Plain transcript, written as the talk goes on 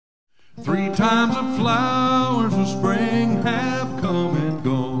3 times the flowers of spring have come and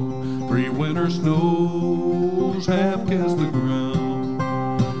gone. 3 winter snows have kissed the ground.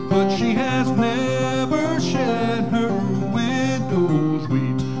 But she has never shed her widow's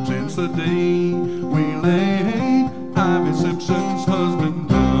weeds since the day we laid Ivy Simpson's husband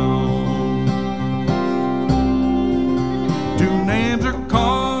down. 2 names are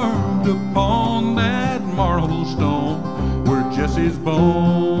carved upon that marble stone where Jesse's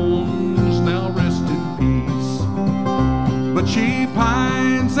bones now rest in peace. But she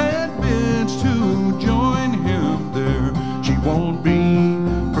pines and bids to join him there. She won't be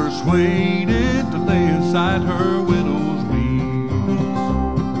persuaded to lay aside her widow's weeds.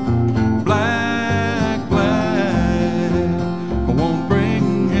 Black, black, I won't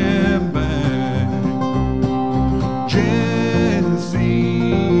bring him back.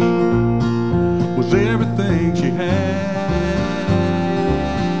 Jessie was everything she had.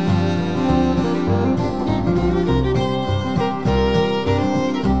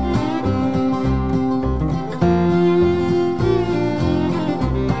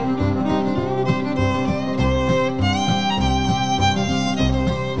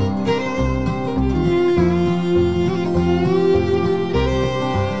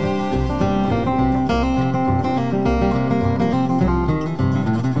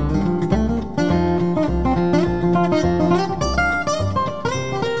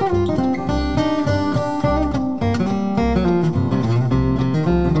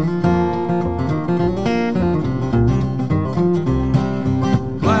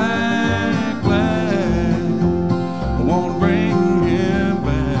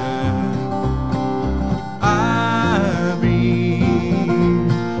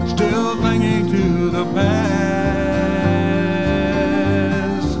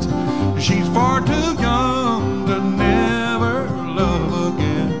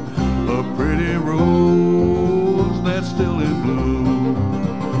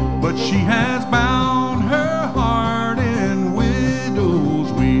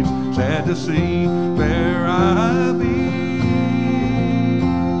 See